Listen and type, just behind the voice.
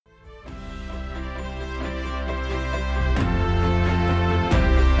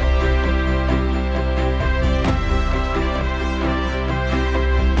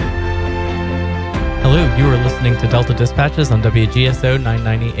listening to Delta Dispatches on WGSO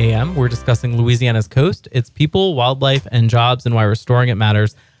 990 AM. We're discussing Louisiana's coast, its people, wildlife, and jobs, and why restoring it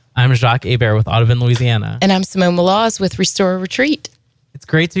matters. I'm Jacques Hebert with Audubon, Louisiana. And I'm Simone Maloz with Restore Retreat. It's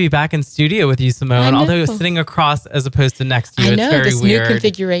great to be back in studio with you, Simone, although sitting across as opposed to next to you. I know, it's very this weird. New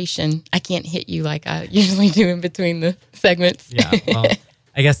configuration. I can't hit you like I usually do in between the segments. Yeah, well,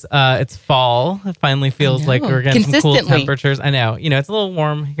 I guess it's fall. It finally feels like we're getting some cool temperatures. I know. You know, it's a little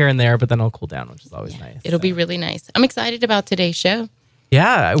warm here and there, but then it'll cool down, which is always nice. It'll be really nice. I'm excited about today's show.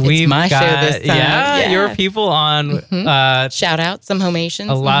 Yeah, it's my show this time. Yeah, your people on. Shout out some Homations.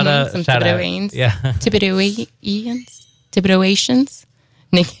 A lot of some Thibodeauians. Yeah. Thibodeauians.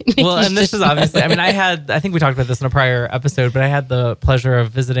 Well, and this is obviously, I think we talked about this in a prior episode, but I had the pleasure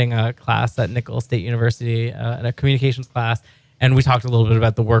of visiting a class at Nicholls State University, in a communications class, and we talked a little bit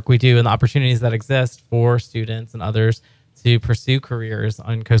about the work we do and the opportunities that exist for students and others to pursue careers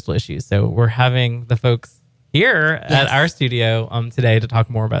on coastal issues. So we're having the folks here at our studio today to talk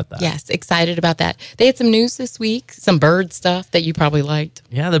more about that. Yes, excited about that. They had some news this week, some bird stuff that you probably liked.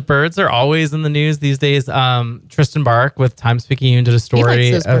 Yeah, the birds are always in the news these days. Tristan Bark with Times-Picayune did a story.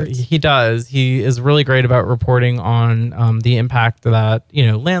 He likes those birds. He does. He is really great about reporting on the impact that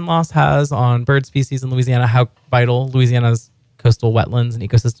land loss has on bird species in Louisiana, how vital Louisiana's coastal wetlands and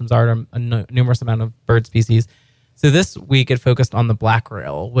ecosystems are to a numerous amount of bird species. So this week it focused on the black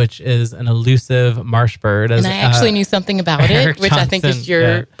rail, which is an elusive marsh bird. And I actually knew something about Eric it, which Johnson, I think is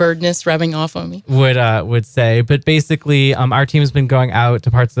your birdness rubbing off on me. Would say. But basically, our team has been going out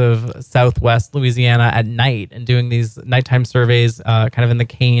to parts of southwest Louisiana at night and doing these nighttime surveys kind of in the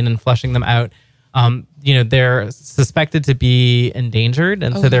cane and flushing them out. They're suspected to be endangered,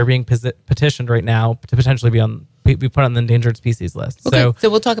 and so they're being petitioned right now to potentially be put on the endangered species list. Okay, so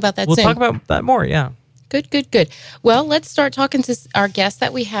we'll talk about that soon. We'll talk about that more, yeah. Good. Well, let's start talking to our guest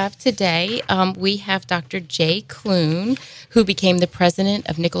that we have today. We have Dr. Jay Clune, who became the president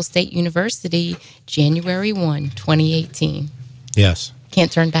of Nicholls State University January 1, 2018. Yes.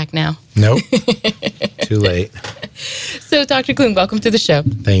 Can't turn back now. Nope. Too late. So, Dr. Clune, welcome to the show.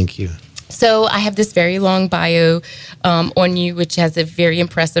 Thank you. So I have this very long bio on you, which has a very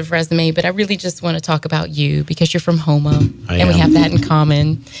impressive resume, but I really just want to talk about you because you're from Houma, and we have that in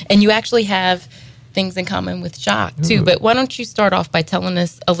common. And you actually have things in common with Jacques, too. But why don't you start off by telling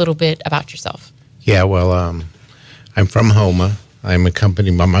us a little bit about yourself? Yeah, well, I'm from Houma. I'm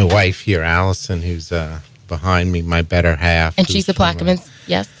accompanied by my wife here, Allison, who's behind me, my better half. And she's a Plaquemines,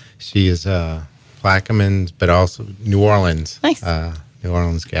 yes? She is Plaquemines, but also New Orleans. Nice. New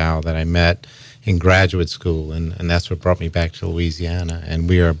Orleans gal that I met in graduate school, and that's what brought me back to Louisiana. And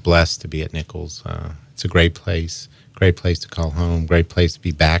we are blessed to be at Nicholls. It's a great place to call home, great place to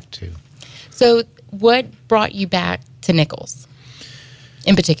be back to. So what brought you back to Nicholls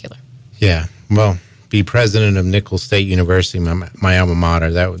in particular? Yeah, well, be president of Nicholls State University, my alma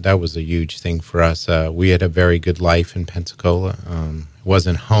mater, that was a huge thing for us. We had a very good life in Pensacola. It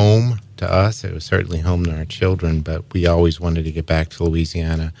wasn't home to us. It was certainly home to our children, but we always wanted to get back to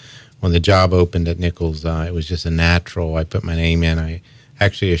Louisiana. When the job opened at Nicholls, it was just a natural. I put my name in. I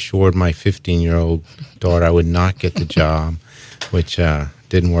actually assured my 15-year-old daughter I would not get the job, which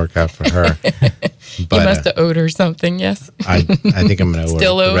didn't work out for her. But, you must have owed her something, yes? I think I'm going to owe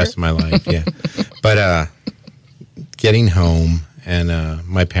her the rest of my life, yeah. But getting home, and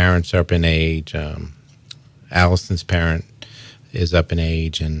my parents are up in age. Allison's parent is up in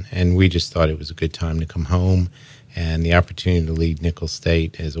age, and we just thought it was a good time to come home, and the opportunity to lead Nicholls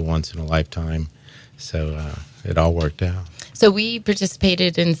State is a once-in-a-lifetime, so it all worked out. So we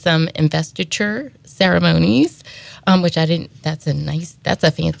participated in some investiture ceremonies, which I didn't, that's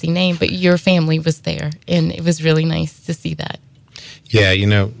a fancy name, but your family was there, and it was really nice to see that. Yeah,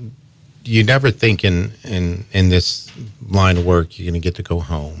 you never think in this line of work you're going to get to go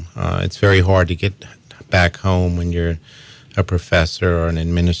home. It's very hard to get back home when you're a professor or an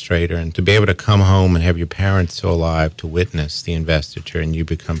administrator, and to be able to come home and have your parents still alive to witness the investiture and you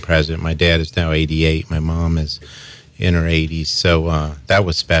become president. My dad is now 88. My mom is in her 80s. So that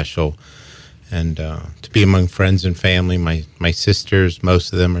was special. And to be among friends and family, my sisters,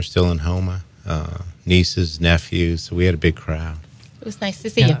 most of them are still in Houma, nieces, nephews. So we had a big crowd. It was nice to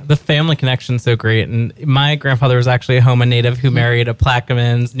see you. The family connection's so great. And my grandfather was actually a Houma native who married a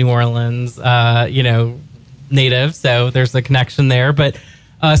Plaquemines, New Orleans, native. So there's a connection there. But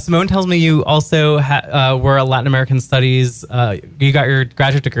Simone tells me you also were a Latin American studies. You got your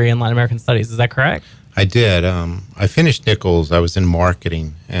graduate degree in Latin American studies. Is that correct? I did. I finished Nicholls. I was in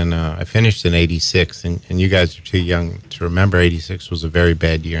marketing, and I finished in 86. And you guys are too young to remember 86 was a very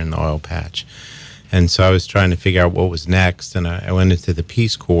bad year in the oil patch. And so I was trying to figure out what was next. And I went into the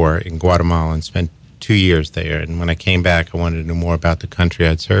Peace Corps in Guatemala and spent 2 years there. And when I came back, I wanted to know more about the country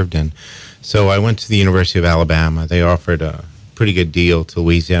I'd served in. So I went to the University of Alabama. They offered a pretty good deal to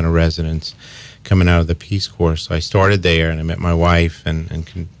Louisiana residents coming out of the Peace Corps. So I started there, and I met my wife,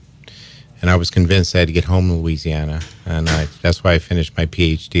 and I was convinced I had to get home to Louisiana. And that's why I finished my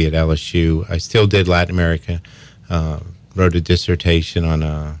PhD at LSU. I still did Latin America, wrote a dissertation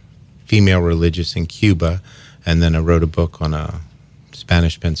on female religious in Cuba, and then I wrote a book on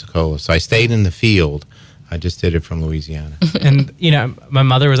Spanish Pensacola. So I stayed in the field. I just did it from Louisiana. And, my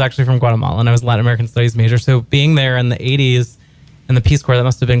mother was actually from Guatemala, and I was a Latin American studies major. So being there in the 80s in the Peace Corps, that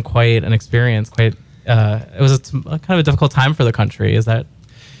must have been quite an experience. It was kind of a difficult time for the country. Is that...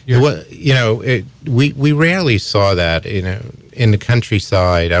 we rarely saw that. In the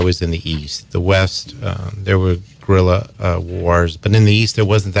countryside, I was in the East. The West, there were guerrilla wars, but in the East, there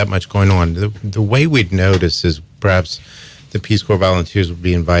wasn't that much going on. The way we'd notice is perhaps the Peace Corps volunteers would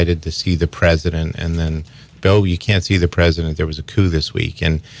be invited to see the president, and then, "Oh, you can't see the president. There was a coup this week,"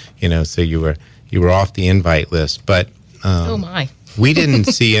 and so you were off the invite list. But oh my, we didn't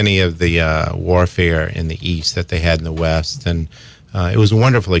see any of the warfare in the East that they had in the West, and it was a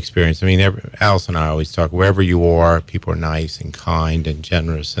wonderful experience. I mean, Alice and I always talk, wherever you are, people are nice and kind and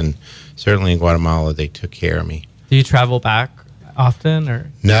generous, and certainly in Guatemala, they took care of me. Do you travel back often,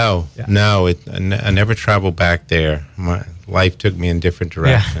 or? No. I never traveled back there. My life took me in different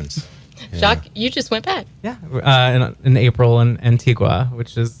directions. Yeah. Jacques, you just went back. Yeah, in April in Antigua,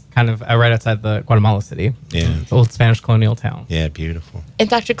 which is kind of right outside the Guatemala city. Yeah. It's an old Spanish colonial town. Yeah, beautiful. And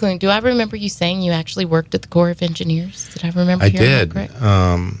Dr. Clune, do I remember you saying you actually worked at the Corps of Engineers? Did I remember I hearing did. that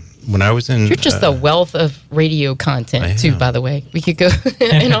correct? When I was in... You're just a wealth of radio content, too, by the way. We could go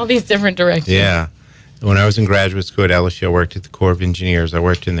in all these different directions. Yeah. When I was in graduate school at LSU, I worked at the Corps of Engineers. I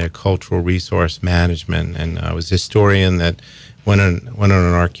worked in their cultural resource management, and I was a historian that went on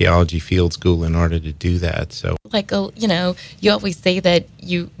an archaeology field school in order to do that. So, you always say that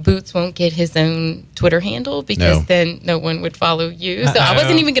Boots won't get his own Twitter handle because then no one would follow you. So I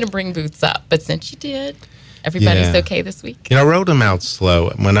wasn't even going to bring Boots up, but since you did, everybody's okay this week. I wrote him out slow.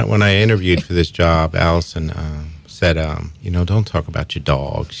 When I interviewed for this job, Allison said, don't talk about your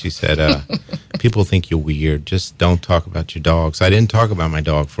dog. She said, people think you're weird. Just don't talk about your dog. So I didn't talk about my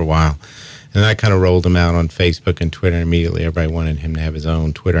dog for a while. And I kind of rolled him out on Facebook and Twitter. And immediately, everybody wanted him to have his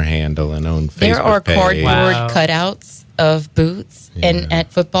own Twitter handle and own Facebook page. There are cardboard cutouts of Boots, and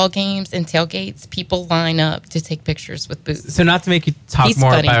at football games and tailgates, people line up to take pictures with Boots. So not to make you talk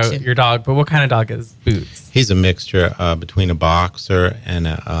more about your dog, but what kind of dog is Boots? He's a mixture between a boxer and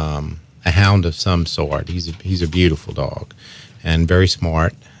a hound of some sort. He's a beautiful dog, and very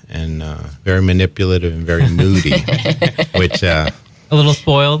smart, and very manipulative and very moody, which... a little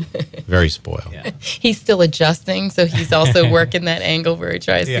spoiled. Very spoiled. Yeah. He's still adjusting, so he's also working that angle where he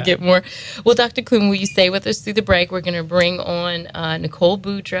tries to get more. Well, Dr. Clune, will you stay with us through the break? We're going to bring on Nicole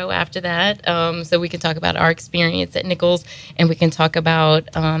Boudreau after that, so we can talk about our experience at Nichols, and we can talk about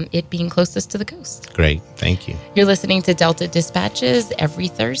it being closest to the coast. Great. Thank you. You're listening to Delta Dispatches every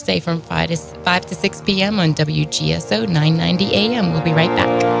Thursday from 5 to 6 p.m. on WGSO 990 AM. We'll be right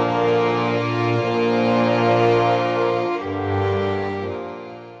back.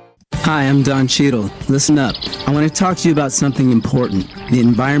 Hi, I'm Don Cheadle. Listen up. I want to talk to you about something important, the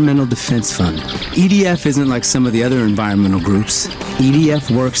Environmental Defense Fund. EDF isn't like some of the other environmental groups.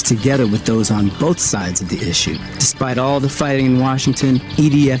 EDF works together with those on both sides of the issue. Despite all the fighting in Washington,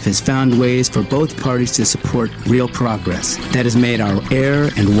 EDF has found ways for both parties to support real progress that has made our air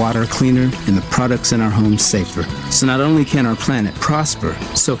and water cleaner and the products in our homes safer. So not only can our planet prosper,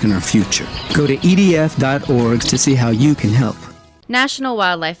 so can our future. Go to edf.org to see how you can help. National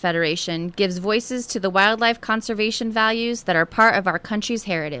Wildlife Federation gives voices to the wildlife conservation values that are part of our country's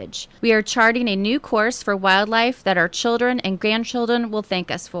heritage. We are charting a new course for wildlife that our children and grandchildren will thank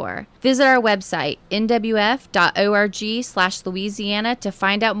us for. Visit our website, nwf.org/Louisiana, to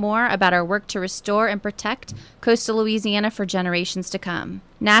find out more about our work to restore and protect coastal Louisiana for generations to come.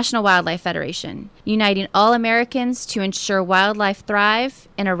 National Wildlife Federation, uniting all Americans to ensure wildlife thrive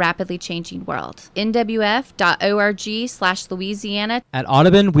in a rapidly changing world. nwf.org/Louisiana. At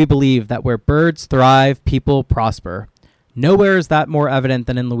Audubon, we believe that where birds thrive, people prosper. Nowhere is that more evident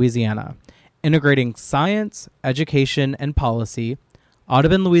than in Louisiana. Integrating science, education, and policy,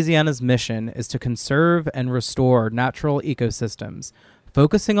 Audubon Louisiana's mission is to conserve and restore natural ecosystems,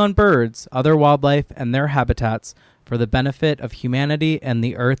 focusing on birds, other wildlife, and their habitats for the benefit of humanity and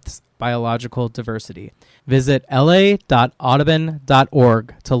the Earth's biological diversity. Visit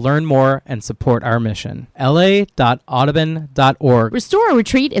la.audubon.org to learn more and support our mission. la.audubon.org. Restore a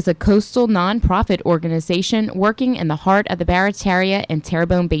Retreat is a coastal nonprofit organization working in the heart of the Barataria and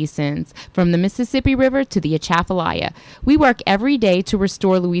Terrebonne basins, from the Mississippi River to the Atchafalaya. We work every day to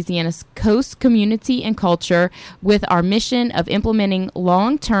restore Louisiana's coast community and culture with our mission of implementing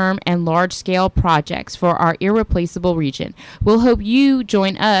long-term and large-scale projects for our irreplaceable region. We'll hope you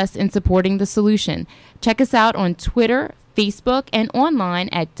join us in supporting the solution. Check us out on Twitter, Facebook, and online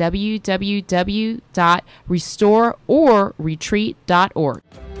at www.restoreorretreat.org.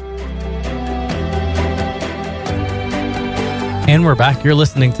 And we're back. You're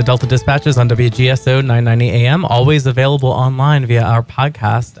listening to Delta Dispatches on WGSO 990 AM, always available online via our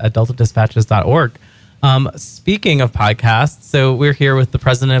podcast at deltadispatches.org. Speaking of podcasts, so we're here with the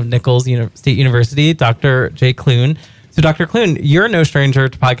president of Nicholls State University, Dr. Jay Clune. So, Dr. Clune, you're no stranger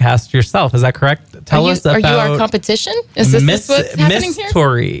to podcasts yourself. Is that correct? Tell us about... Are you our competition? Is this what's happening here? Miss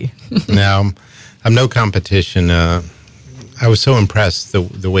Tori. No, I'm no competition. I was so impressed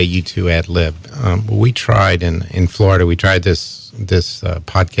the way you two ad-lib. We tried in Florida, we tried this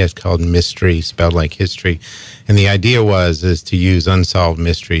podcast called Mystery, spelled like history. And the idea is to use unsolved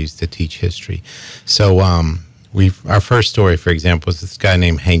mysteries to teach history. So our first story, for example, was this guy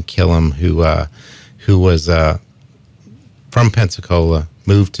named Hank Killam, who was... from Pensacola,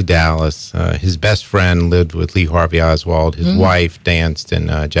 moved to Dallas. His best friend lived with Lee Harvey Oswald. His wife danced in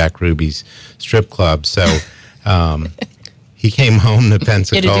Jack Ruby's strip club. So he came home to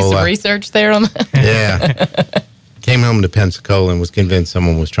Pensacola. You had to do some research there on that? Yeah. Came home to Pensacola and was convinced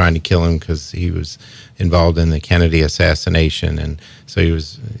someone was trying to kill him because he was involved in the Kennedy assassination. And so he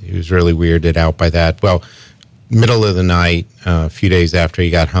was really weirded out by that. Well, middle of the night, a few days after he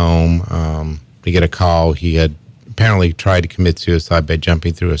got home, we get a call. He had apparently tried to commit suicide by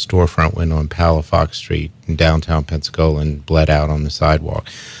jumping through a storefront window on Palafox Street in downtown Pensacola and bled out on the sidewalk.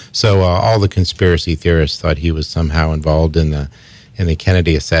 So all the conspiracy theorists thought he was somehow involved in the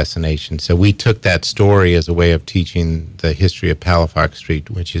Kennedy assassination. So we took that story as a way of teaching the history of Palafox Street,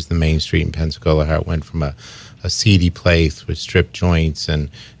 which is the main street in Pensacola, how it went from a seedy place with strip joints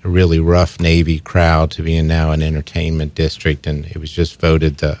and a really rough Navy crowd to being now an entertainment district, and it was just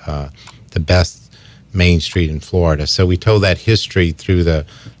voted the best main street in Florida. So we told that history through the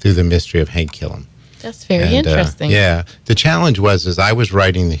mystery of Hank Killam. That's very interesting. Yeah. The challenge was I was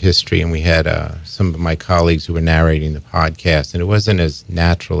writing the history, and we had some of my colleagues who were narrating the podcast, and it wasn't as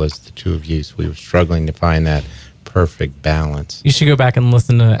natural as the two of you, so we were struggling to find that perfect balance. You should go back and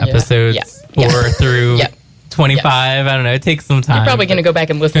listen to episodes 4 through 25. I don't know. It takes some time. You're probably going to go back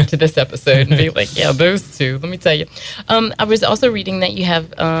and listen to this episode and be like, yeah, those two. Let me tell you. I was also reading that you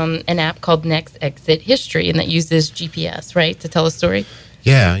have an app called Next Exit History, and that uses GPS, right, to tell a story?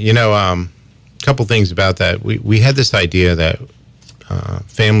 Yeah. A couple things about that. We had this idea that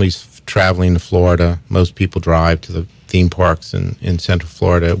families traveling to Florida, most people drive to the theme parks in Central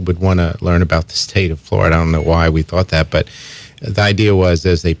Florida, would want to learn about the state of Florida. I don't know why we thought that, but the idea was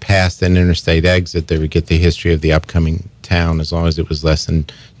as they passed an interstate exit, they would get the history of the upcoming town as long as it was less than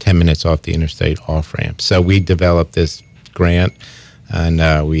 10 minutes off the interstate off-ramp. So we developed this grant,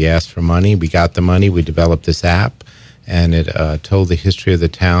 and we asked for money. We got the money. We developed this app, and it told the history of the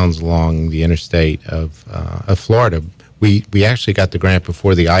towns along the interstate of Florida. We actually got the grant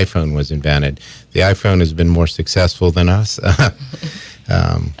before the iPhone was invented. The iPhone has been more successful than us.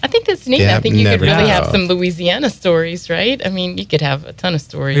 I think that's neat. I think you could really have some Louisiana stories, right? I mean, you could have a ton of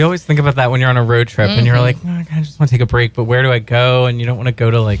stories. We always think about that when you're on a road trip and you're like, I just want to take a break, but where do I go? And you don't want to go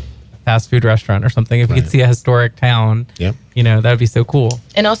to like a fast food restaurant or something. If you could see a historic town, that would be so cool.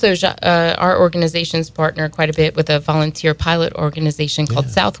 And also, our organizations partner quite a bit with a volunteer pilot organization called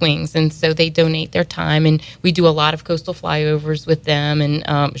South Wings. And so they donate their time, and we do a lot of coastal flyovers with them.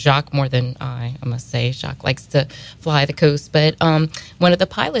 And Jacques, more than I must say, Jacques likes to fly the coast. But one of the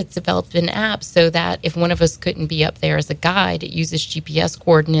pilots developed an app so that if one of us couldn't be up there as a guide, it uses GPS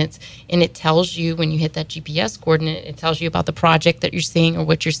coordinates, and it tells you when you hit that GPS coordinate, it tells you about the project that you're seeing or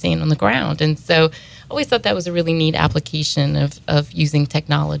what you're seeing on the ground. And so I always thought that was a really neat application of using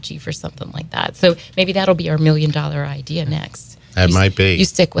technology for something like that. So maybe that'll be our $1 million idea next. That might be. You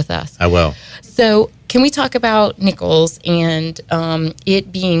stick with us. I will. So can we talk about Nicholls and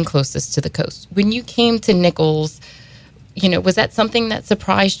it being closest to the coast? When you came to Nicholls, was that something that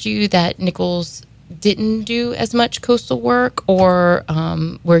surprised you, that Nicholls didn't do as much coastal work, or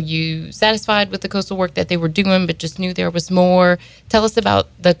were you satisfied with the coastal work that they were doing but just knew there was more? Tell us about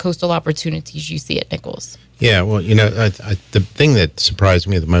the coastal opportunities you see at Nicholls. Yeah, well, the thing that surprised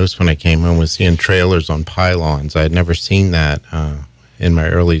me the most when I came home was seeing trailers on pylons. I had never seen that in my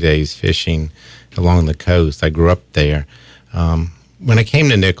early days fishing along the coast. I grew up there. When I came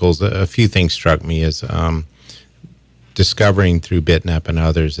to Nichols, a few things struck me as discovering through Bitnap and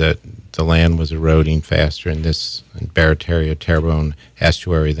others that the land was eroding faster in this Barataria Terrebonne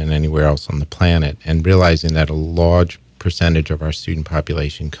estuary than anywhere else on the planet, and realizing that a large percentage of our student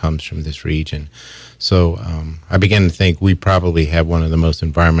population comes from this region. So I began to think we probably have one of the most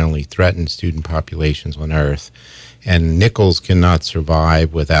environmentally threatened student populations on Earth, and Nichols cannot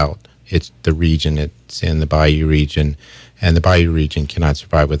survive without the region it's in, the Bayou region, and the Bayou region cannot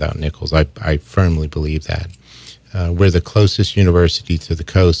survive without Nichols. I firmly believe that. We're the closest university to the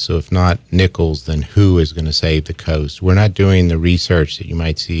coast, so if not Nichols, then who is going to save the coast? We're not doing the research that you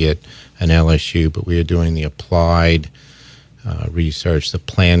might see at an LSU, but we are doing the applied research, the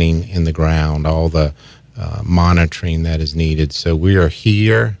planning in the ground, all the monitoring that is needed. So we are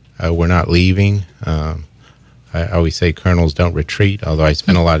here. We're not leaving. I always say colonels don't retreat, although I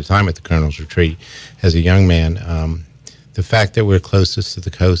spent a lot of time at the colonel's retreat as a young man. The fact that we're closest to the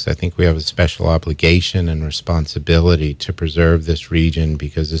coast, I think we have a special obligation and responsibility to preserve this region,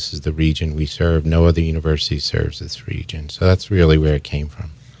 because this is the region we serve. No other university serves this region. So that's really where it came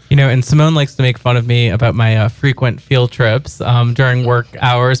from. You know, and Simone likes to make fun of me about my frequent field trips during work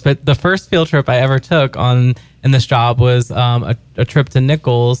hours. But the first field trip I ever took in this job was a trip to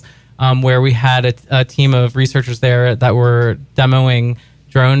Nichols, where we had a team of researchers there that were demoing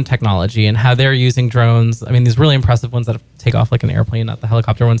drone technology and how they're using drones. I mean, these really impressive ones that take off like an airplane, not the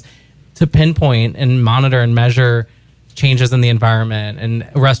helicopter ones, to pinpoint and monitor and measure changes in the environment and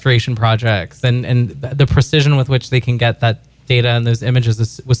restoration projects. And the precision with which they can get that data and those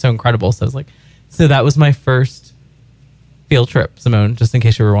images was so incredible. So I was like, so that was my first field trip, Simone, just in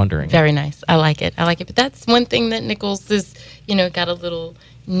case you were wondering. Very nice. I like it. But that's one thing that Nichols is, got a little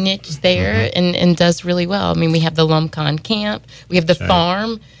niche there and does really well. I mean, we have the Lumcon camp, we have the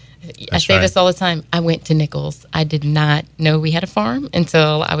farm. I say this all the time. I went to Nichols. I did not know we had a farm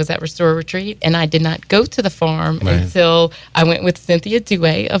until I was at Restore Retreat, and I did not go to the farm until I went with Cynthia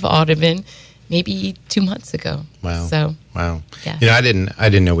Dewey of Audubon maybe 2 months ago. Wow. So, wow. Yeah. I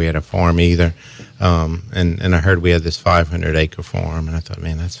didn't know we had a farm either. And I heard we had this 500-acre farm, and I thought,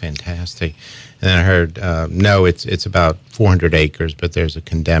 man, that's fantastic. And then I heard, no, it's about 400 acres, but there's a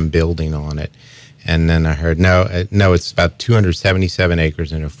condemned building on it. And then I heard, no, it's about 277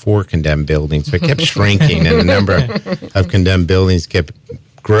 acres and 4 condemned buildings. So it kept shrinking, and the number of condemned buildings kept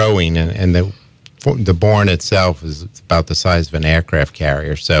growing, and the barn itself is about the size of an aircraft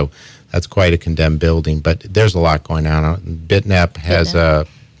carrier. So that's quite a condemned building. But there's a lot going on. Bitnap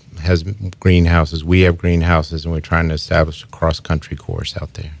has greenhouses. We have greenhouses, and we're trying to establish a cross-country course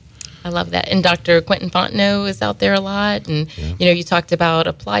out there. I love that. And Dr. Quentin Fontenot is out there a lot. And, you talked about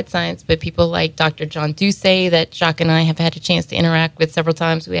applied science, but people like Dr. John Doucet that Jacques and I have had a chance to interact with several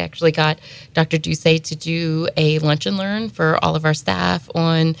times. We actually got Dr. Doucet to do a lunch and learn for all of our staff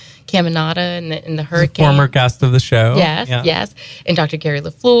on Caminata and the hurricane. Former guest of the show. Yes. And Dr. Gary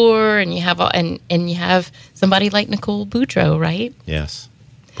LaFleur, and you have and you have somebody like Nicole Boudreau, right? Yes.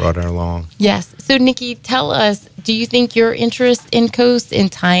 Brought her along. Yes. So, Nikki, tell us, do you think your interest in Coast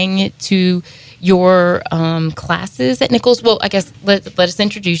and tying it to your classes at Nichols? Well, I guess let us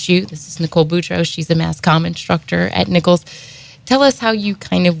introduce you. This is Nicole Boudreau. She's a Mass Comm instructor at Nichols. Tell us how you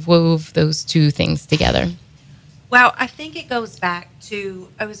kind of wove those two things together. Well, I think it goes back to,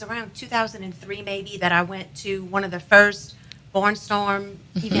 it was around 2003 maybe that I went to one of the first Barnstorm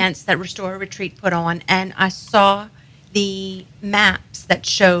events that Restore Retreat put on, and I saw the maps that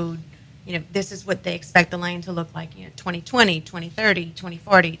showed, this is what they expect the land to look like, 2020, 2030,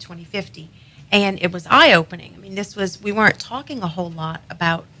 2040, 2050. And it was eye-opening. I mean, we weren't talking a whole lot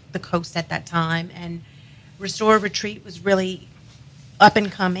about the coast at that time, and Restore Retreat was really up and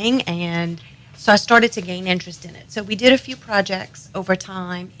coming, and so I started to gain interest in it. So we did a few projects over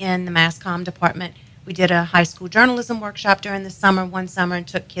time in the Mass Comm department. We did a high school journalism workshop during the summer, one summer, and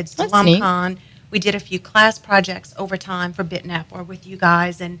took kids to Lumcon. We did a few class projects over time for Bitnap or with you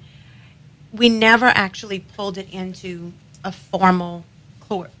guys, and we never actually pulled it into a formal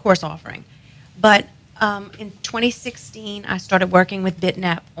course offering. But in 2016, I started working with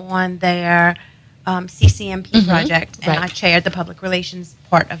Bitnap on their CCMP project, and I chaired the public relations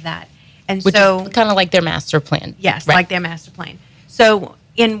part of that. And which so, is kind of like their master plan. Yes, like their master plan. So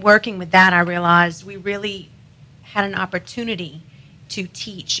in working with that, I realized we really had an opportunity to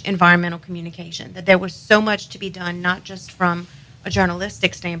teach environmental communication, that there was so much to be done, not just from a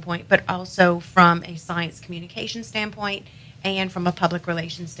journalistic standpoint, but also from a science communication standpoint and from a public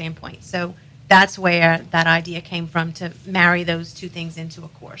relations standpoint. So that's where that idea came from, to marry those two things into a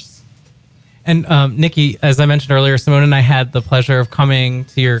course. And Nikki, as I mentioned earlier, Simone and I had the pleasure of coming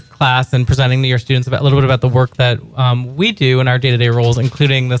to your class and presenting to your students about a little bit about the work that we do in our day-to-day roles,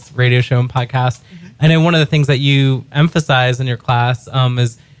 including this radio show and podcast. Mm-hmm. I know one of the things that you emphasize in your class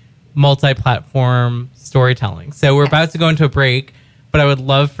is multi-platform storytelling. So we're about to go into a break, but I would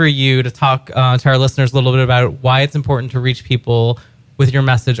love for you to talk to our listeners a little bit about why it's important to reach people with your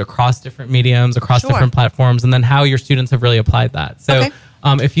message across different mediums, across different platforms, and then how your students have really applied that. So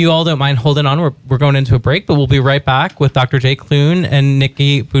if you all don't mind holding on, we're going into a break, but we'll be right back with Dr. Jay Clune and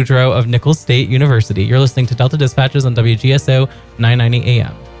Nikki Boudreau of Nichols State University. You're listening to Delta Dispatches on WGSO 990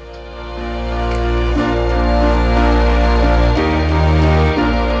 AM.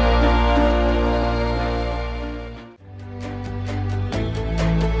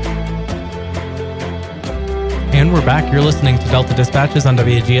 And we're back. You're listening to Delta Dispatches on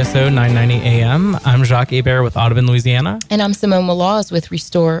WGSO 990 AM. I'm Jacques Hebert with Audubon, Louisiana. And I'm Simone Maloz with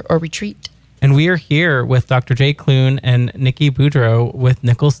Restore or Retreat. And we are here with Dr. Jay Clune and Nikki Boudreau with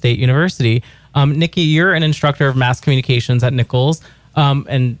Nichols State University. Nikki, you're an instructor of mass communications at Nichols.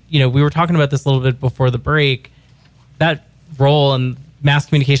 And, we were talking about this a little bit before the break. That role and mass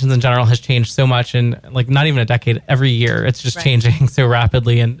communications in general has changed so much in not even a decade. Every year, it's just changing so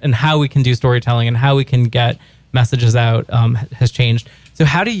rapidly. And how we can do storytelling and how we can get messages out has changed. So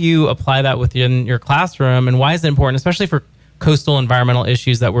how do you apply that within your classroom, and why is it important, especially for coastal environmental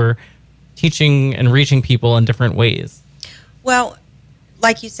issues that we're teaching and reaching people in different ways? Well,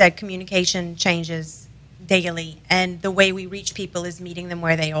 like you said, communication changes daily, and the way we reach people is meeting them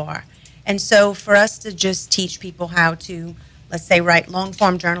where they are. And so for us to just teach people how to, let's say, write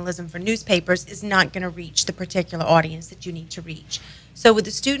long-form journalism for newspapers is not going to reach the particular audience that you need to reach. So what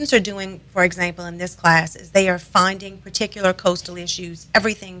the students are doing, for example, in this class, is they are finding particular coastal issues,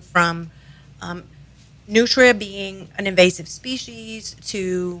 everything from nutria being an invasive species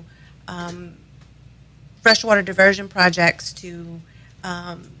to freshwater diversion projects to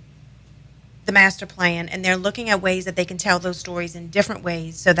the master plan, and they're looking at ways that they can tell those stories in different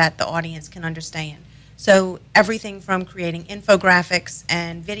ways so that the audience can understand. So everything from creating infographics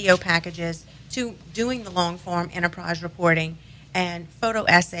and video packages to doing the long-form enterprise reporting and photo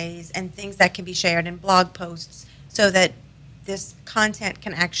essays and things that can be shared in blog posts so that this content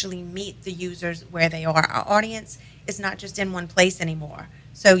can actually meet the users where they are. Our audience is not just in one place anymore.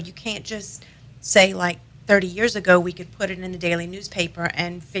 So you can't just say, like 30 years ago, we could put it in the daily newspaper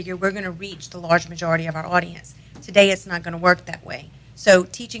and figure we're going to reach the large majority of our audience. Today, it's not going to work that way. So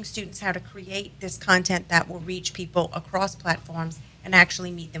teaching students how to create this content that will reach people across platforms and actually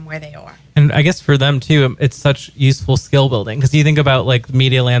meet them where they are. And I guess for them too, it's such useful skill building, because you think about the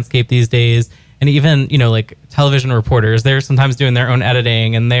media landscape these days, and even, television reporters, they're sometimes doing their own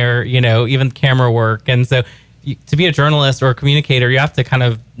editing and they're, even camera work. And so to be a journalist or a communicator, you have to kind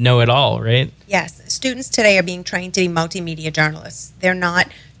of know it all, right? Yes. Students today are being trained to be multimedia journalists. They're not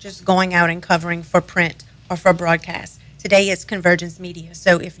just going out and covering for print or for broadcast. Today it's convergence media.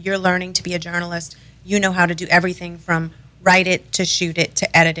 So if you're learning to be a journalist, you know how to do everything from write it to shoot it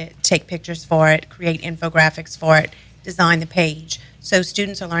to edit it, take pictures for it, create infographics for it, design the page. So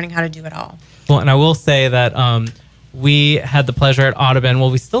students are learning how to do it all. Well, and I will say that we had the pleasure at Audubon, well,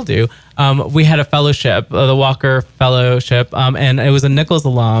 we still do, we had a fellowship, the Walker Fellowship, and it was a Nichols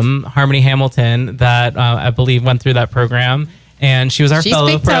alum, Harmony Hamilton, that I believe went through that program. And she was our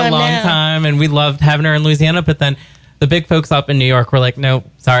fellow for a long time, and we loved having her in Louisiana, but then the big folks up in New York were like, no,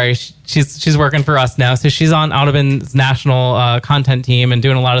 sorry, she's working for us now. So she's on Audubon's national content team and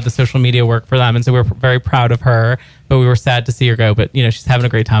doing a lot of the social media work for them. And so we're very proud of her, but we were sad to see her go. But, she's having a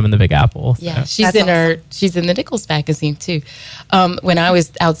great time in the Big Apple. So. Yeah, she's in the Nichols magazine too. When I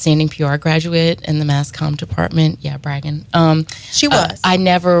was outstanding PR graduate in the mass comm department, bragging. She was. I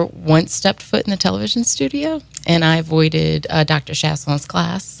never once stepped foot in the television studio, and I avoided Dr. Chasselon's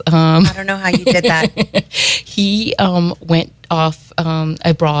class. I don't know how you did that. He went off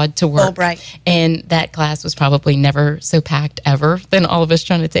abroad to work. Fulbright. And that class was probably never so packed ever than all of us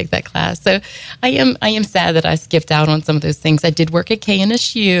trying to take that class. So I am sad that I skipped out on some of those things. I did work at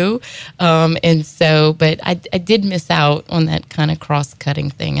KNSU, but I did miss out on that kind of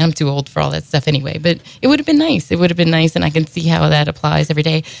cross-cutting thing. I'm too old for all that stuff anyway, but it would have been nice. It would have been nice, and I can see how that applies every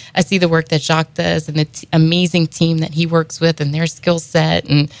day. I see the work that Jacques does and the amazing team that he works with and their skill set,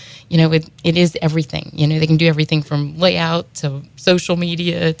 and it is everything. They can do everything from layout to social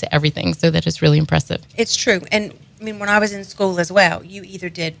media to everything. So that is really impressive. It's true. And I mean, when I was in school as well, you either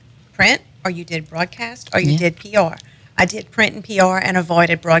did print or you did broadcast or you did PR. I did print and PR and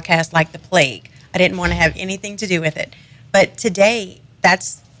avoided broadcast like the plague. I didn't want to have anything to do with it. But today,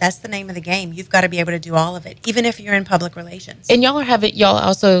 that's That's the name of the game. You've got to be able to do all of it, even if you're in public relations. And y'all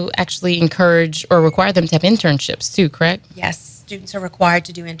also actually encourage or require them to have internships too, correct? Yes, students are required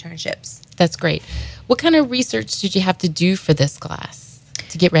to do internships. That's great. What kind of research did you have to do for this class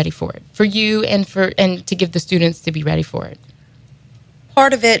to get ready for it? For you and to give the students to be ready for it?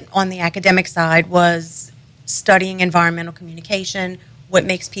 Part of it on the academic side was studying environmental communication, what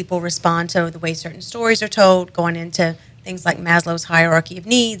makes people respond to the way certain stories are told, going into things like Maslow's hierarchy of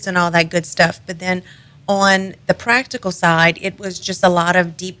needs and all that good stuff. But then on the practical side, it was just a lot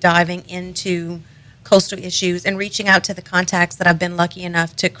of deep diving into coastal issues and reaching out to the contacts that I've been lucky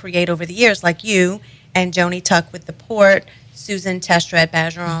enough to create over the years, like you and Joni Tuck with the Port, Susan Testra at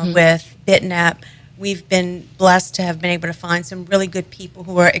Bergeron with BitNap. We've been blessed to have been able to find some really good people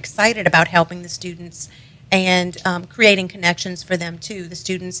who are excited about helping the students and creating connections for them too. The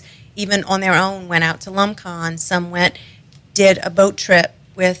students, even on their own, went out to LumCon. Some did a boat trip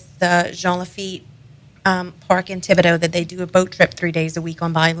with the Jean Lafitte Park in Thibodaux, that they do a boat trip 3 days a week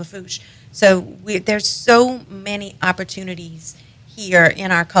on Bayou Lafourche. So there's so many opportunities here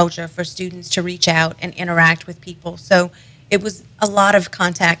in our culture for students to reach out and interact with people. So it was a lot of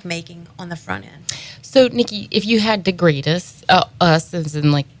contact making on the front end. So, Nikki, if you had to grade us as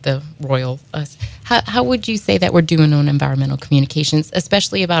in like the royal us, how would you say that we're doing on environmental communications,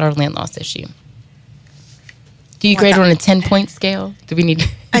 especially about our land loss issue? Do you grade on a 10-point scale? Do we need?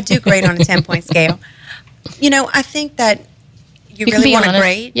 I do grade on a 10-point scale. I think that you really want to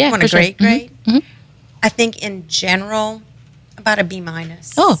grade. Yeah, you want a great grade. Mm-hmm. I think in general, about a B-.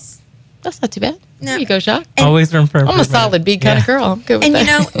 Oh, that's not too bad. No. There you go, Jacques. Always room for I'm a improvement. solid B kind of girl. I'm good with And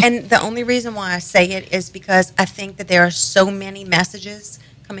that. and the only reason why I say it is because I think that there are so many messages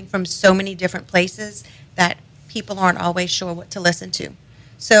coming from so many different places that people aren't always sure what to listen to.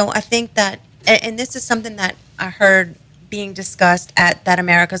 So I think that, and this is something that I heard being discussed at that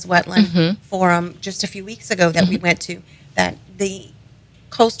America's Wetland Forum just a few weeks ago that we went to, that the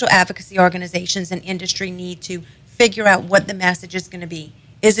coastal advocacy organizations and industry need to figure out what the message is going to be.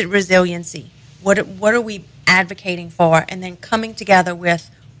 Is it resiliency? What are we advocating for? And then coming together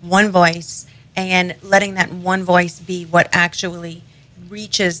with one voice and letting that one voice be what actually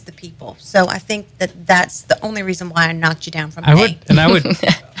reaches the people. So I think that that's the only reason why I knocked you down from I would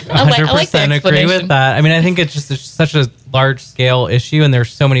 100% the agree with that. I mean, I think it's such a large scale issue, and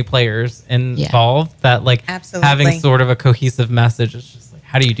there's so many players involved that Absolutely. having sort of a cohesive message is just like,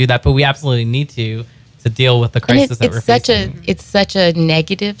 how do you do that? But we absolutely need to deal with the crisis that we're facing. It's such a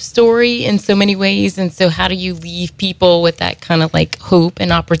negative story in so many ways, and so how do you leave people with that kind of like hope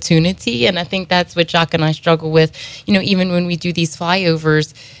and opportunity? And I think that's what Jacques and I struggle with. Even when we do these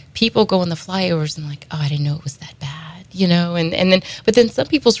flyovers, people go on the flyovers and like, oh, I didn't know it was that bad. But then some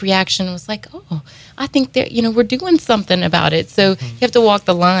people's reaction was like, oh, I think that, we're doing something about it. So you have to walk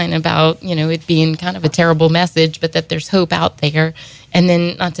the line about, it being kind of a terrible message, but that there's hope out there. And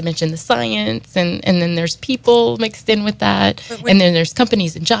then not to mention the science, and then there's people mixed in with that. And then there's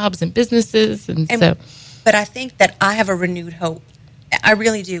companies and jobs and businesses. But I think that I have a renewed hope. I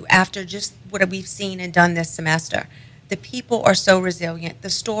really do. After just what we've seen and done this semester, the people are so resilient. The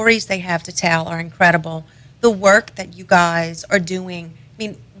stories they have to tell are incredible. The work that you guys are doing. I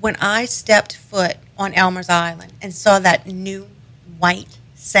mean, when I stepped foot on Elmer's Island and saw that new white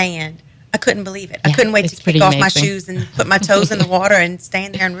sand, I couldn't believe it. I couldn't wait to kick off my shoes and put my toes in the water and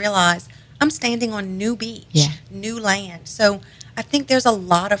stand there and realize I'm standing on new beach, new land. So I think there's a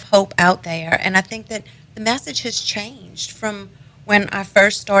lot of hope out there. And I think that the message has changed from when I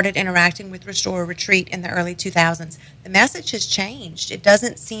first started interacting with Restore Retreat in the early 2000s. The message has changed. It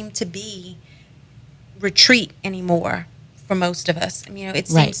doesn't seem to be retreat anymore for most of us. It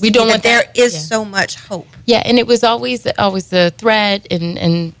seems we don't want there that. is so much hope. Yeah, and it was always the threat,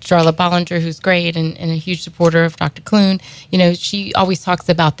 and Charlotte Bollinger, who's great and a huge supporter of Dr. Clune, she always talks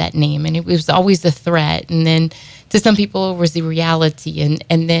about that name, and it was always the threat, and then to some people it was the reality,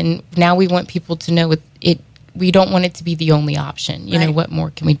 and then now we want people to know it. We don't want it to be the only option. What more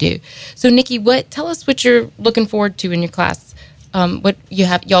can we do? So, Nikki, tell us what you're looking forward to in your class. What you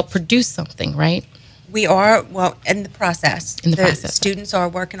have, y'all produce something, right? We are, in the process. The students are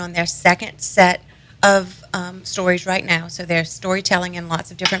working on their second set of stories right now. So they're storytelling in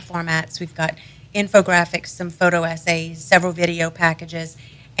lots of different formats. We've got infographics, some photo essays, several video packages.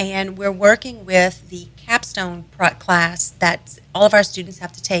 And we're working with the capstone class that all of our students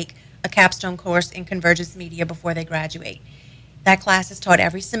have to take a capstone course in Convergence Media before they graduate. That class is taught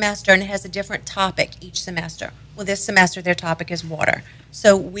every semester, and it has a different topic each semester. Well, this semester, their topic is water.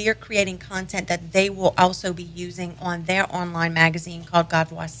 So we are creating content that they will also be using on their online magazine called God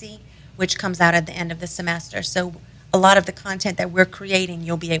Voici, which comes out at the end of the semester. So a lot of the content that we're creating,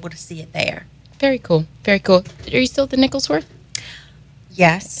 you'll be able to see it there. Very cool. Very cool. Are you still at the Nicholsworth?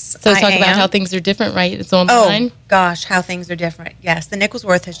 Yes, So I talk about am. how things are different, right? It's online. Oh, gosh, how things are different. Yes, the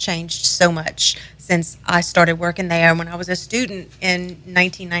Nicholsworth has changed so much since I started working there when I was a student in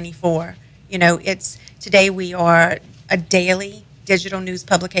 1994. You know, today we are a daily digital news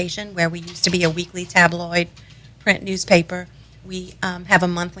publication where we used to be a weekly tabloid print newspaper. We have a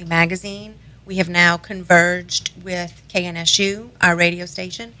monthly magazine. We have now converged with KNSU, our radio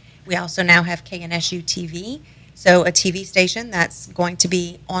station. We also now have KNSU TV. So a TV station that's going to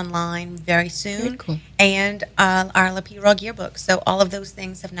be online very soon. Very cool. And our Lapiro yearbook. So all of those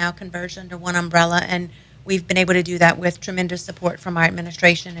things have now converged under one umbrella, and we've been able to do that with tremendous support from our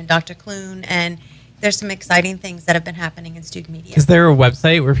administration and Dr. Clune, and there's some exciting things that have been happening in student media. Is there a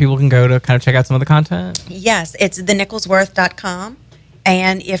website where people can go to kind of check out some of the content? Yes, it's thenicholsworth.com.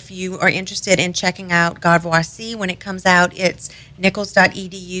 And if you are interested in checking out Garvoisie when it comes out, it's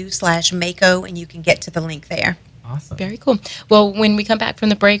nichols.edu/Mako, and you can get to the link there. Awesome. Very cool. Well, when we come back from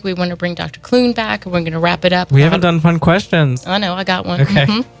the break, we want to bring Dr. Clune back, and we're going to wrap it up. We haven't done fun questions. I know, I got one.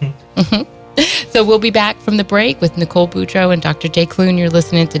 Okay. So we'll be back from the break with Nicole Boudreau and Dr. Jay Clune. You're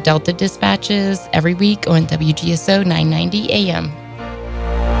listening to Delta Dispatches every week on WGSO 990 AM.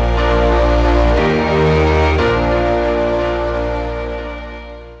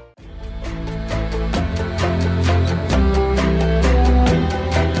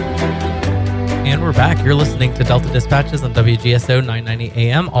 And we're back. You're listening to Delta Dispatches on WGSO 990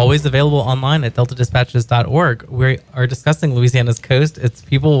 AM, always available online at deltadispatches.org. We are discussing Louisiana's coast, its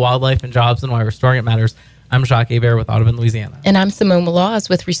people, wildlife, and jobs, and why restoring it matters. I'm Jacques Hebert with Audubon, Louisiana. And I'm Simone Maloz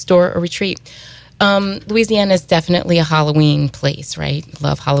with Restore or Retreat. Louisiana is definitely a Halloween place, right?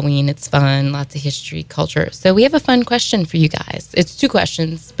 Love Halloween. It's fun, lots of history, culture. So we have a fun question for you guys. It's 2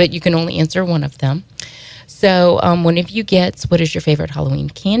 questions, but you can only answer one of them. So one of you gets, what is your favorite Halloween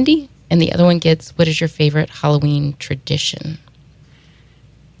candy? And the other one gets, what is your favorite Halloween tradition?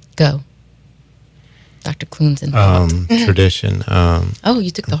 Go. Dr. Clune's in the Tradition. Oh,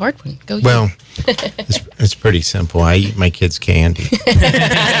 you took the hard one. Go. Well, it's pretty simple. I eat my kids' candy.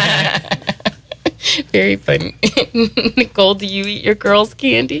 Very funny. Nicole, do you eat your girls'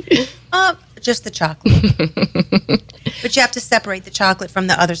 candy? Just the chocolate. But you have to separate the chocolate from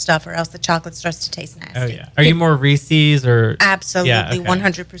the other stuff, or else the chocolate starts to taste nasty. Oh, yeah. Are you more Reese's or? Absolutely, Yeah, okay.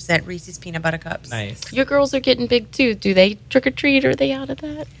 100% Reese's peanut butter cups. Nice. Your girls are getting big too. Do they trick or treat? Or are they out of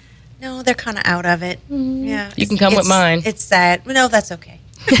that? No, they're kind of out of it. Yeah, You can come with mine. It's sad. No, that's okay.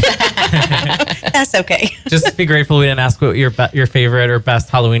 That's okay. Just be grateful we didn't ask what your favorite or best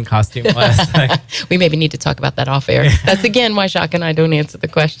Halloween costume was. We maybe need to talk about that off air. That's again why Jacques and I don't answer the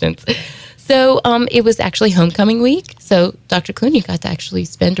questions. So it was actually homecoming week. So Dr. Clune, you got to actually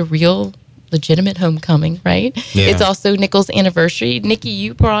spend a real legitimate homecoming, right? Yeah. It's also Nichols' anniversary. Nikki,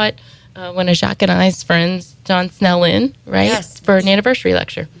 you brought one of Jacques and I's friends, John Snell, in, right? Yes. For an anniversary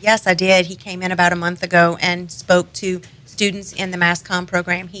lecture. Yes, I did. He came in about a month ago and spoke to students in the Mass Comm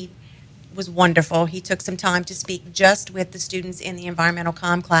program. He was wonderful. He took some time to speak just with the students in the environmental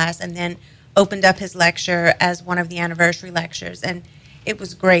comm class, and then opened up his lecture as one of the anniversary lectures. And it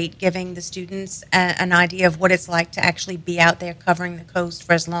was great, giving the students an idea of what it's like to actually be out there covering the coast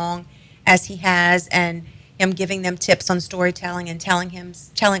for as long as he has, and him giving them tips on storytelling and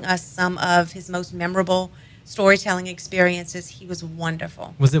telling us some of his most memorable storytelling experiences. He was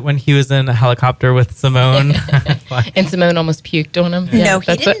wonderful. Was it when he was in a helicopter with Simone? And Simone almost puked on him. No, he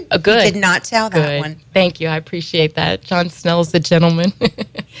that's didn't. Good. He did not tell that Good. one. Thank you. I appreciate that. John Snell's the gentleman.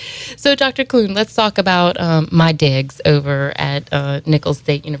 So, Dr. Clune, let's talk about my digs over at Nichols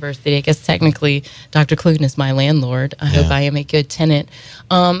State University. I guess technically Dr. Clune is my landlord. I hope I am a good tenant.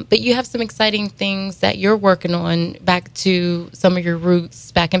 But you have some exciting things that you're working on back to some of your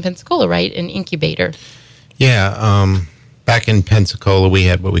roots back in Pensacola, right? An incubator. Yeah, back in Pensacola, we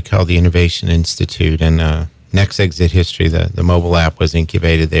had what we call the Innovation Institute, and Next Exit History, the mobile app, was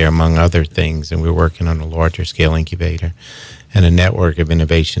incubated there, among other things, and we were working on a larger scale incubator and a network of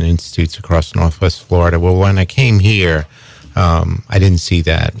innovation institutes across Northwest Florida. Well, when I came here, I didn't see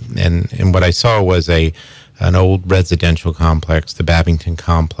that, and what I saw was an old residential complex, the Babington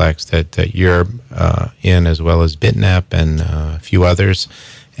complex, that you're in, as well as Bitnap and a few others,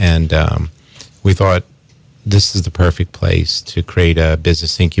 and we thought, this is the perfect place to create a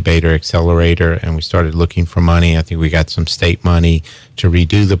business incubator accelerator, and we started looking for money. I think we got some state money to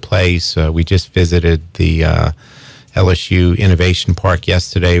redo the place. We just visited the LSU Innovation Park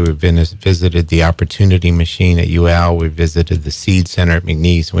yesterday. We visited the Opportunity Machine at UL. We visited the Seed Center at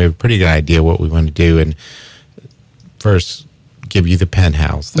McNeese, and we have a pretty good idea what we want to do. And first, give you the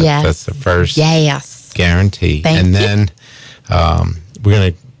penthouse. That's the first. Yes. Guarantee. Thank and you. then we're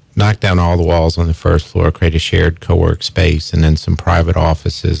going to knock down all the walls on the first floor, create a shared co-work space, and then some private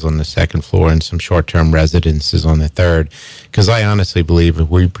offices on the second floor and some short-term residences on the third. Because I honestly believe if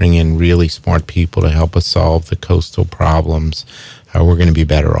we bring in really smart people to help us solve the coastal problems, we're going to be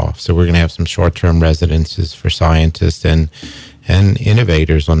better off. So we're going to have some short-term residences for scientists and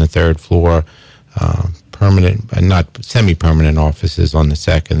innovators on the third floor, permanent, not semi-permanent offices on the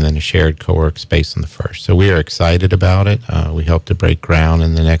second, and then a shared co-work space on the first. So we are excited about it. We hope to break ground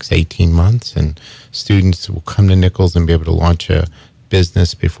in the next 18 months, and students will come to Nichols and be able to launch a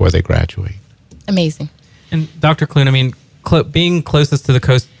business before they graduate. Amazing. And Dr. Clune, I mean, being closest to the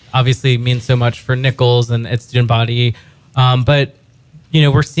coast obviously means so much for Nichols and its student body, but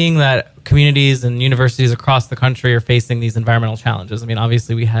we're seeing that communities and universities across the country are facing these environmental challenges. I mean,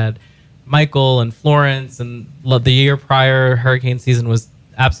 obviously we had Michael and Florence, and the year prior hurricane season was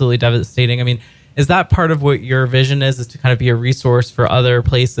absolutely devastating. I mean, is that part of what your vision is to kind of be a resource for other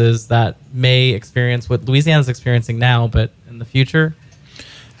places that may experience what Louisiana's experiencing now, but in the future?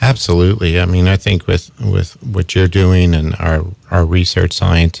 Absolutely. I mean, I think with what you're doing and our research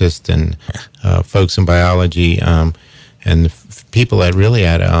scientists and folks in biology and the people at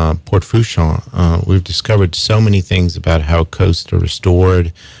Port Fourchon, we've discovered so many things about how coasts are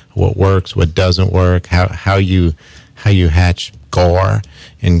restored, what works, what doesn't work, how you hatch gar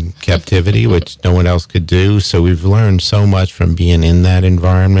in captivity, which no one else could do. So we've learned so much from being in that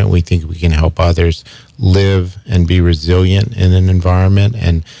environment. We think we can help others live and be resilient in an environment.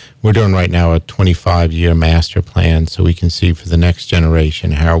 And we're doing right now a 25-year master plan so we can see for the next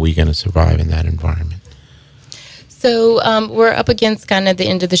generation, how are we going to survive in that environment. So we're up against kind of the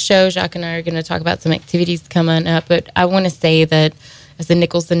end of the show. Jacques and I are going to talk about some activities coming up, but I want to say that as a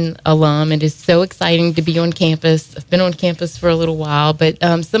Nicholson alum, it is so exciting to be on campus. I've been on campus for a little while, but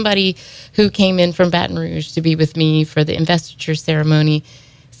somebody who came in from Baton Rouge to be with me for the investiture ceremony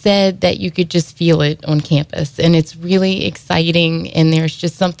said that you could just feel it on campus, and it's really exciting, and there's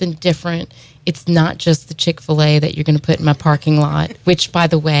just something different. It's not just the Chick-fil-A that you're going to put in my parking lot, which, by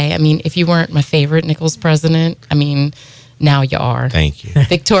the way, I mean, if you weren't my favorite Nichols president, I mean, now you are. Thank you.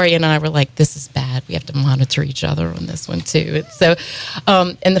 Victoria and I were like, this is bad. We have to monitor each other on this one, too. So,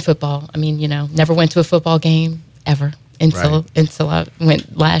 and the football, I mean, never went to a football game ever until I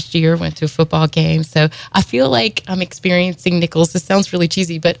went last year, went to a football game. So I feel like I'm experiencing Nichols. This sounds really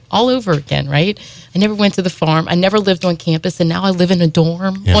cheesy, but all over again, right? I never went to the farm. I never lived on campus, and now I live in a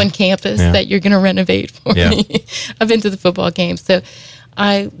dorm on campus that you're going to renovate for me. I've been to the football game. So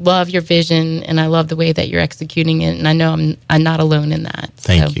I love your vision, and I love the way that you're executing it, and I know I'm not alone in that.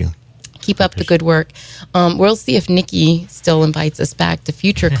 Thank you. Keep up the good work. We'll see if Nikki still invites us back to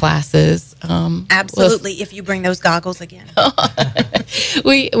future classes. Absolutely, if you bring those goggles again.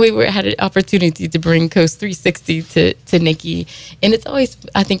 We had an opportunity to bring Coast 360 to Nikki, and it's always,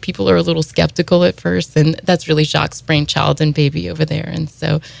 I think people are a little skeptical at first, and that's really Jacques' brainchild and baby over there, and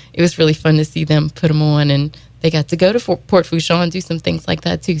so it was really fun to see them put them on, and they got to go to Port Fourchon and do some things like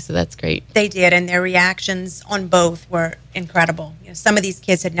that too, so that's great. They did, and their reactions on both were incredible. Some of these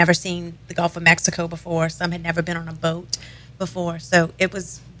kids had never seen the Gulf of Mexico before. Some had never been on a boat before, so it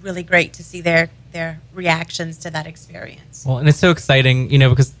was really great to see their reactions to that experience. Well, and it's so exciting,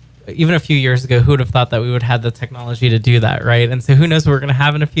 because even a few years ago, who would have thought that we would have the technology to do that, right? And so who knows what we're going to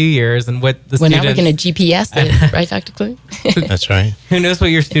have in a few years, and what the students... Now we're going to GPS it, right, Dr. Clune? That's right. Who knows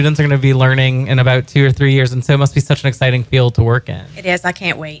what your students are going to be learning in about 2 or 3 years, and so it must be such an exciting field to work in. It is. I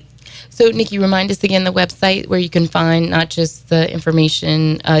can't wait. So, Nikki, remind us again the website where you can find not just the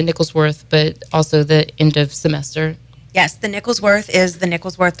information, Nicholsworth, but also the end of semester. Yes, the Nicholsworth is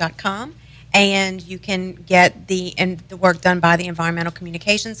thenicholsworth.com, and you can get the work done by the environmental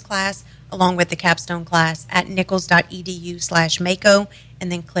communications class along with the capstone class at nichols.edu/MACO,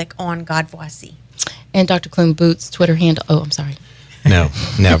 and then click on God Voici. And Dr. Clune Boots' Twitter handle. Oh, I'm sorry. No,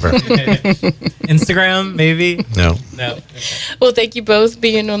 never. Instagram, maybe? No. Okay. Well, thank you both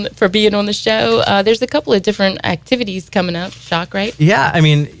for being on the show. There's a couple of different activities coming up. Jacques, right? Yeah, I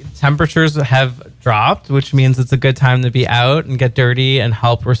mean, temperatures have dropped, which means it's a good time to be out and get dirty and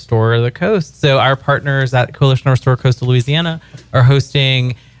help restore the coast. So our partners at Coalition to Restore Coastal Louisiana are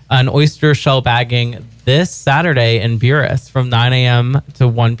hosting an oyster shell bagging this Saturday in Buras from 9 a.m. to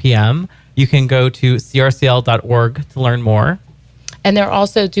 1 p.m. You can go to crcl.org to learn more. And they're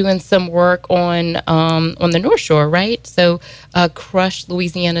also doing some work on the North Shore, right? So crush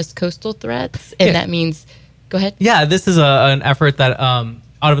Louisiana's coastal threats. And that means, go ahead. Yeah, this is an effort that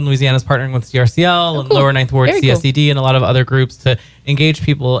Audubon Louisiana is partnering with CRCL and Lower Ninth Ward CSED and a lot of other groups to engage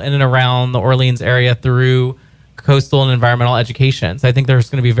people in and around the Orleans area through coastal and environmental education. So I think there's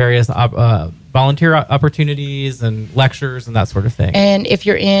going to be various volunteer opportunities and lectures and that sort of thing. And if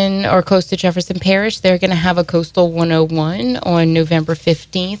you're in or close to Jefferson Parish, they're going to have a Coastal 101 on November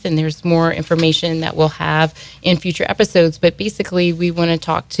 15th. And there's more information that we'll have in future episodes. But basically, we want to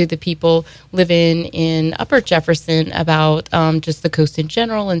talk to the people living in Upper Jefferson about just the coast in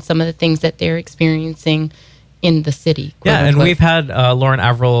general and some of the things that they're experiencing in the city. Yeah, and we've had Lauren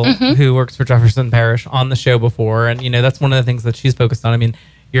Averill, who works for Jefferson Parish, on the show before. And, that's one of the things that she's focused on. I mean,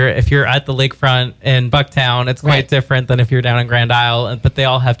 if you're at the lakefront in Bucktown, it's quite different than if you're down in Grand Isle, but they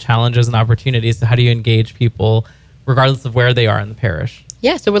all have challenges and opportunities. So how do you engage people regardless of where they are in the parish?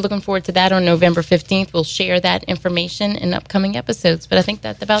 Yeah, so we're looking forward to that on November 15th. We'll share that information in upcoming episodes. But I think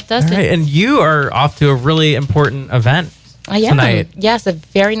that about does it. Right, and you are off to a really important event tonight. Yes, a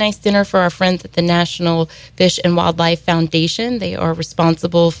very nice dinner for our friends at the National Fish and Wildlife Foundation. They are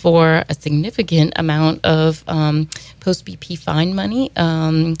responsible for a significant amount of post-BP fine money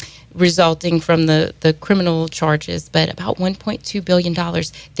resulting from the criminal charges, but about $1.2 billion.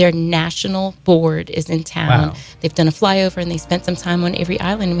 Their national board is in town. Wow. They've done a flyover, and they spent some time on Avery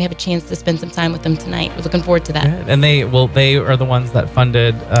Island, and we have a chance to spend some time with them tonight. We're looking forward to that. Good. And they are the ones that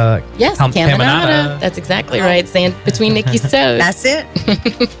funded Caminata. That's exactly right. Sand between Nikki's toes. That's it.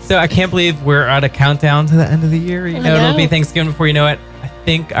 So I can't believe we're at a countdown to the end of the year. It'll be Thanksgiving before you know it. I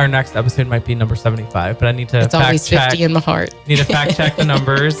think our next episode might be number 75, but I need to it's always 50 in my heart. Need to fact check the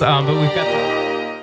numbers. But we've got